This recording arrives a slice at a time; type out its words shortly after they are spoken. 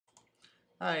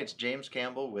Hi, it's James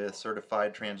Campbell with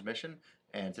Certified Transmission,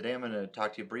 and today I'm going to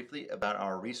talk to you briefly about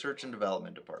our Research and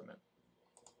Development Department.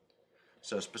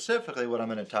 So specifically what I'm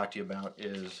going to talk to you about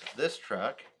is this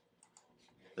truck,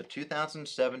 the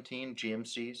 2017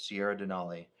 GMC Sierra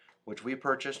Denali, which we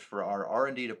purchased for our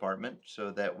R&D department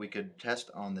so that we could test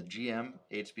on the GM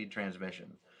 8-speed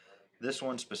transmission. This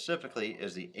one specifically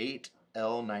is the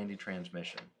 8L90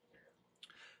 transmission.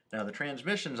 Now the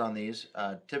transmissions on these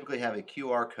typically have a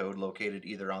QR code located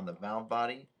either on the valve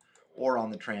body or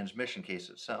on the transmission case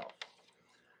itself.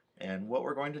 And what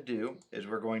we're going to do is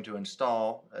we're going to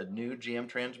install a new GM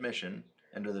transmission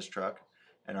into this truck,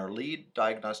 and our lead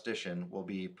diagnostician will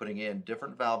be putting in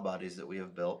different valve bodies that we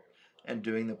have built and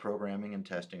doing the programming and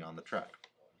testing on the truck.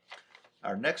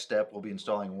 Our next step will be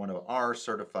installing one of our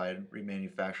certified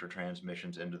remanufactured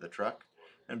transmissions into the truck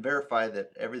and verify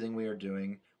that everything we are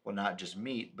doing will not just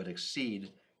meet but exceed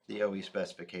the OE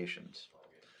specifications.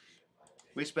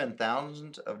 We spend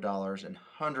thousands of dollars and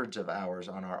hundreds of hours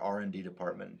on our R&D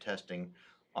department testing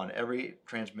on every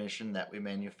transmission that we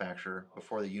manufacture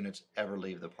before the units ever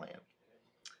leave the plant.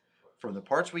 From the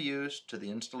parts we use to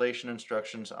the installation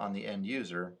instructions on the end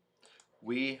user,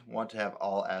 we want to have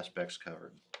all aspects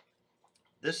covered.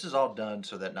 This is all done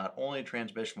so that not only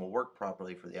transmission will work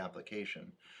properly for the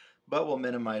application, but will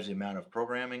minimize the amount of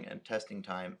programming and testing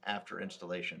time after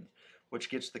installation, which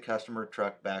gets the customer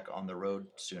truck back on the road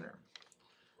sooner.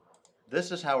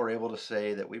 This is how we're able to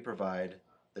say that we provide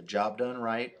the job done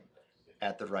right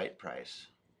at the right price.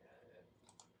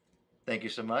 Thank you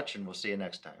so much, and we'll see you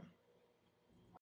next time.